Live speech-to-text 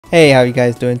Hey, how you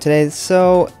guys doing today?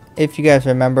 So, if you guys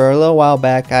remember, a little while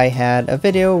back I had a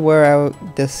video where I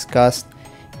discussed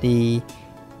the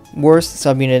worst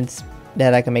subunits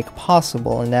that I can make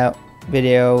possible. In that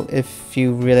video, if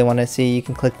you really want to see, you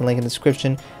can click the link in the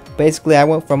description. Basically, I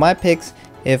went for my picks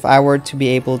if I were to be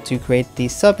able to create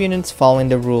these subunits following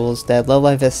the rules that Love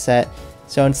Live has set.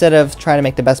 So instead of trying to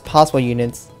make the best possible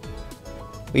units,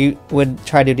 we would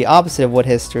try to do the opposite of what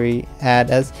history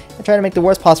had us and try to make the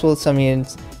worst possible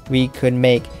subunits we could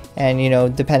make. And you know,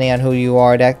 depending on who you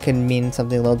are, that could mean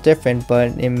something a little different,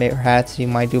 but perhaps you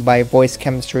might do by voice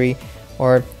chemistry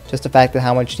or just the fact that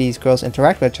how much these girls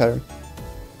interact with each other.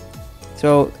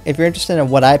 So if you're interested in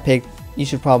what I picked, you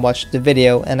should probably watch the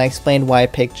video, and I explained why I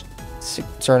picked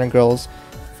certain girls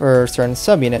for certain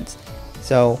subunits.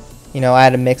 So you know, I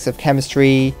had a mix of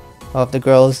chemistry of the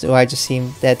girls who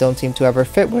that don't seem to ever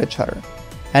fit with each other.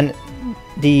 And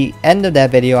the end of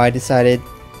that video, I decided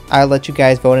I'll let you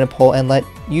guys vote in a poll and let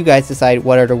you guys decide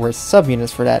what are the worst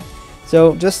subunits for that.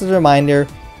 So just as a reminder,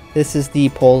 this is the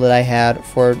poll that I had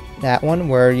for that one,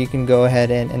 where you can go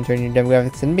ahead and enter your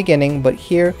demographics in the beginning, but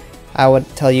here I would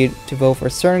tell you to vote for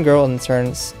a certain girl and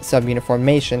certain subunit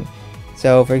formation.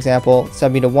 So for example,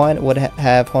 subunit 1 would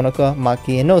have Honoka,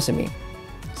 Maki, and Nozomi.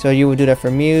 So you would do that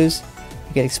for Muse,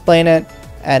 you can explain it,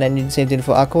 and then you do the same thing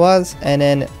for Aquaz, and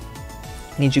then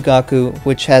Nijigaku,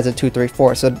 which has a 2, 3,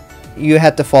 4. So you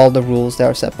have to follow the rules that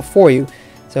are set before you.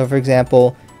 So for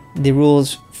example, the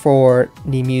rules for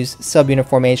the Muse subunit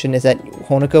formation is that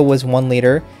Honoka was one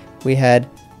leader, we had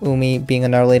Umi being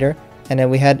another leader, and then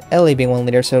we had Ellie being one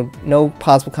leader, so no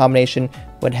possible combination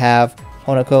would have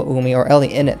Honoka, Umi, or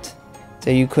Ellie in it. So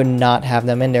you could not have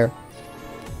them in there.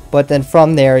 But then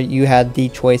from there, you had the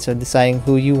choice of deciding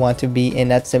who you want to be in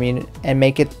that subunit and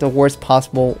make it the worst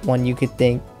possible one you could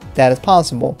think that is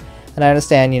possible. And I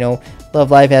understand, you know,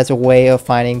 Love Live has a way of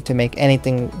finding to make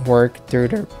anything work through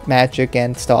their magic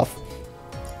and stuff.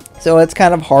 So it's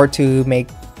kind of hard to make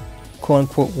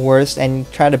quote-unquote worst and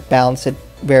try to balance it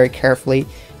very carefully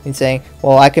in saying,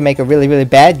 well, I can make a really, really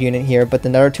bad unit here, but the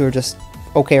other two are just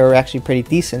okay or actually pretty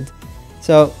decent.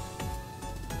 So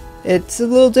it's a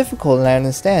little difficult, and I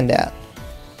understand that.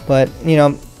 But, you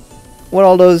know, with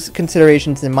all those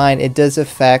considerations in mind, it does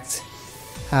affect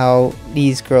how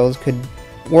these girls could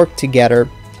work together.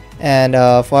 And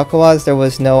for Aquaz, there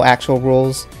was no actual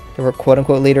rules. There were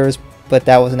quote-unquote leaders, but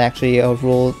that wasn't actually a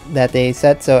rule that they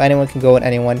set, so anyone can go with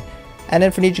anyone. And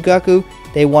then for Nijigaku,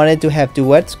 they wanted to have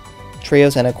duets,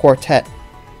 trios, and a quartet.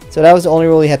 So that was the only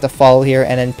rule you had to follow here,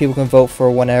 and then people can vote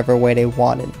for whatever way they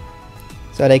wanted.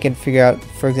 So they can figure out,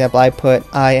 for example, I put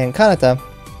Ai and Kanata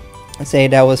and say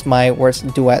that was my worst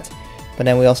duet, but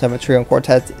then we also have a trio and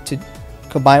quartet to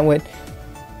combine with.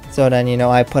 So then, you know,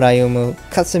 I put Ayumu,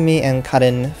 Katsumi, and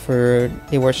Karin for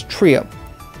the worst trio.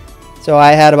 So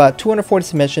I had about 240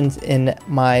 submissions in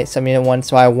my subunit 1,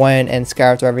 so I went and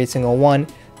scoured through every single one,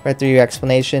 read through your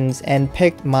explanations, and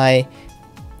picked my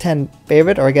 10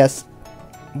 favorite, or I guess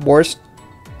worst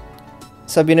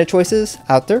subunit choices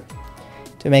out there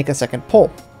to make a second poll.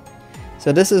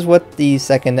 So this is what the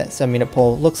second subunit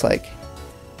poll looks like.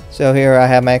 So here I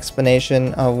have my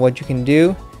explanation of what you can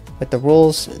do with the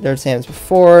rules. They're the same as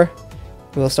before.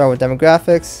 We'll start with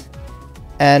demographics,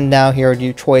 and now here are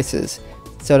your choices.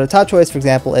 So the top choice, for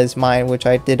example, is mine, which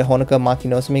I did Honoka, Maki,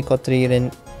 Nozomi, Kotori,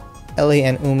 Rin, Ellie,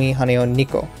 and Umi, Haneo, and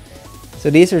Nico.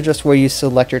 So these are just where you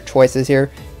select your choices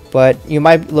here, but you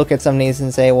might look at some of these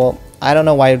and say, well, I don't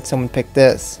know why someone picked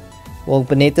this. Well,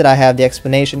 beneath it I have the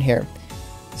explanation here.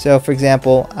 So for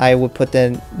example, I would put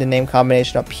the name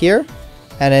combination up here,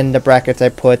 and in the brackets I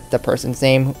put the person's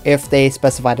name if they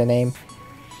specify the name,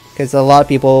 because a lot of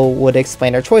people would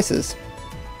explain their choices.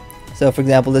 So for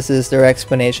example, this is their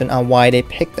explanation on why they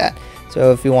picked that.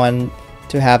 So if you want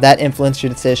to have that influence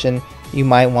your decision, you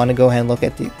might want to go ahead and look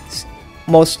at these.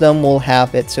 Most of them will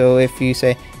have it, so if you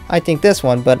say, I think this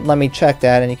one, but let me check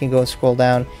that, and you can go scroll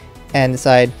down and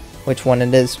decide which one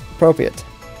it is appropriate.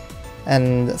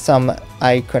 And some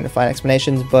I couldn't find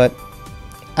explanations, but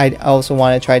I also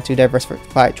want to try to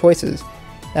diversify choices.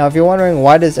 Now if you're wondering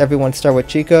why does everyone start with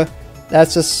Chika,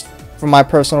 that's just for my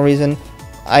personal reason.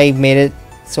 I made it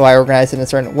so I organized it in a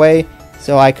certain way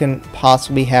so I can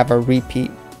possibly have a repeat.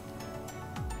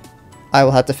 I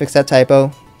will have to fix that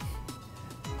typo,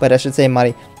 but I should say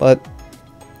Mari, but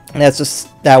that's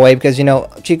just that way because, you know,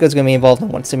 Chika's going to be involved in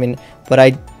one subunit, but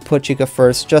I put Chika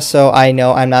first just so I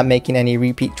know I'm not making any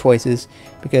repeat choices,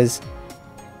 because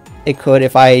it could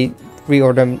if I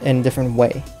reorder them in a different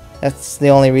way. That's the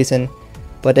only reason,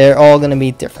 but they're all going to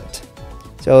be different.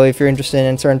 So if you're interested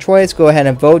in a certain choice, go ahead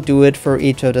and vote. Do it for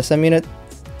each of the subunits,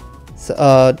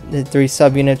 the 3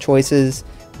 subunit choices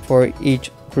for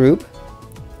each group.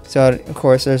 So of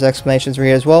course there's explanations for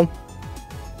here as well.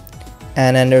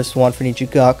 And then there's one for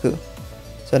Nichugaku.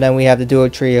 So then we have the duo,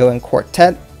 trio, and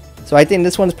quartet. So I think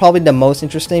this one's probably the most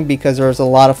interesting because there's a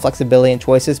lot of flexibility and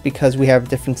choices because we have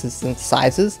differences in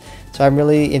sizes. So I'm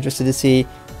really interested to see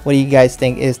what do you guys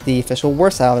think is the official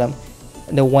worst out of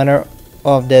them. The winner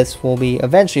of this will be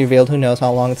eventually revealed. Who knows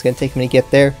how long it's going to take me to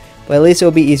get there. But at least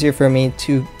it'll be easier for me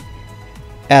to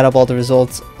add up all the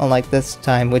results, unlike this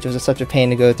time, which was such a pain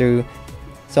to go through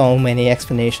so many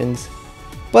explanations.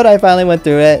 But I finally went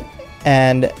through it,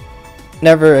 and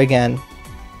never again.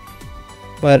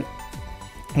 But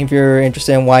if you're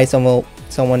interested in why someone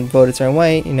voted a certain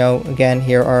way, you know, again,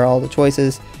 here are all the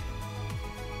choices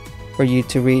for you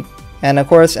to read. And of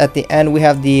course, at the end, we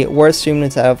have the worst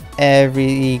students out of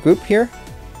every group here.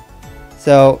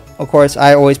 So, of course,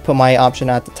 I always put my option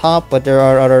at the top, but there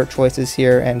are other choices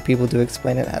here, and people do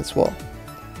explain it as well.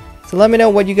 So let me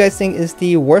know what you guys think is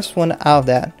the worst one out of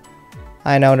that.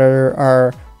 I know there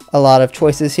are a lot of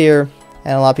choices here,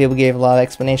 and a lot of people gave a lot of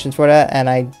explanations for that, and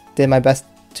I did my best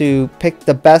to pick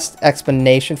the best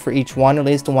explanation for each one, at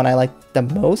least the one I liked the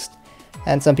most.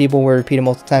 And some people were repeated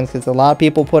multiple times because a lot of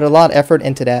people put a lot of effort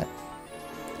into that.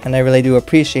 And I really do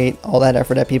appreciate all that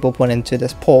effort that people put into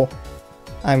this poll.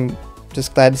 I'm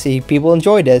just glad to see people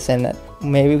enjoy this, and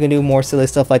maybe we can do more silly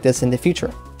stuff like this in the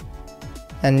future.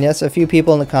 And yes, a few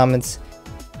people in the comments,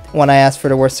 when I asked for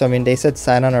the worst summon, they said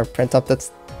sign on or print up.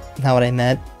 That's not what I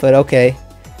meant, but okay.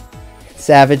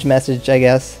 Savage message, I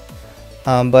guess.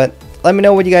 But let me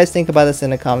know what you guys think about this in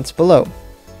the comments below.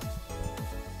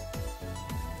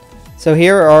 So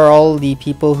here are all the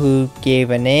people who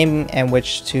gave a name and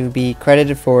which to be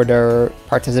credited for their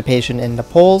participation in the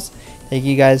polls. Thank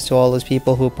you guys to all those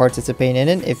people who participate in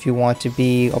it. If you want to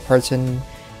be a person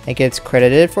that gets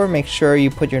credited for, make sure you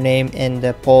put your name in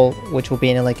the poll, which will be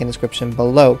in the link in the description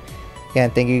below. Again,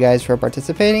 thank you guys for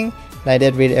participating. And I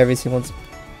did read every single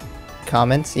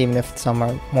comments, even if some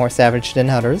are more savage than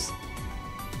others.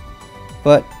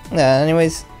 But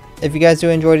anyways, if you guys do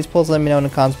enjoy these polls, let me know in the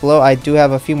comments below. I do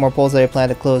have a few more polls that I plan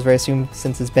to close very soon,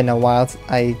 since it's been a while since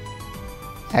I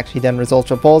actually done results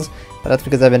for polls. But that's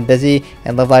because I've been busy,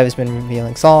 and Love Live has been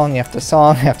revealing song after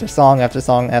song after song after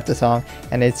song after song,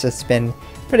 and it's just been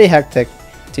pretty hectic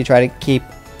to try to keep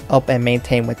up and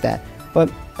maintain with that.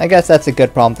 But I guess that's a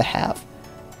good problem to have.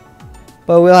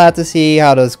 But we'll have to see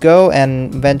how those go,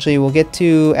 and eventually we'll get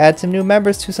to add some new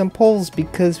members to some polls,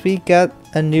 because we got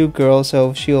a new girl,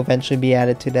 so she'll eventually be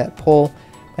added to that poll.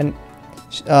 And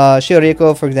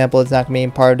Shioriko, for example, is not going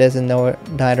to be part of this, and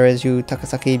neither is Yu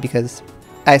Takasaki, because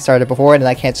I started before and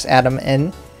I can't just add them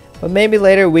in. But maybe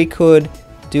later we could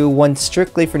do one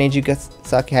strictly for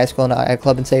Nijigasaki High School and I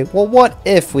Club and say, well, what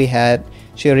if we had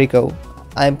Shioriko?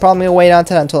 I'm probably going to wait on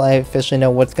that until I officially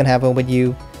know what's going to happen with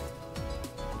you.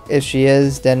 If she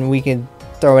is, then we can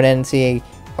throw it in and see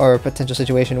or a potential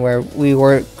situation where we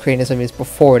were creating subunits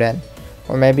before then.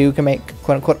 Or maybe we can make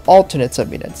quote-unquote alternate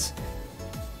subunits.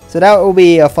 So that will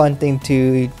be a fun thing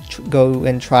to go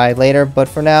and try later. But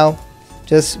for now,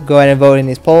 just go ahead and vote in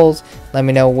these polls. Let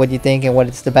me know what you think and what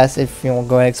is the best. If you want to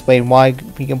go ahead and explain why,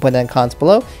 you can put that in comments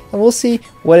below. And we'll see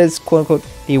what is quote-unquote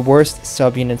the worst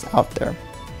subunits out there.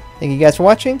 Thank you guys for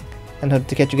watching, and hope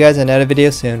to catch you guys in another video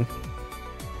soon.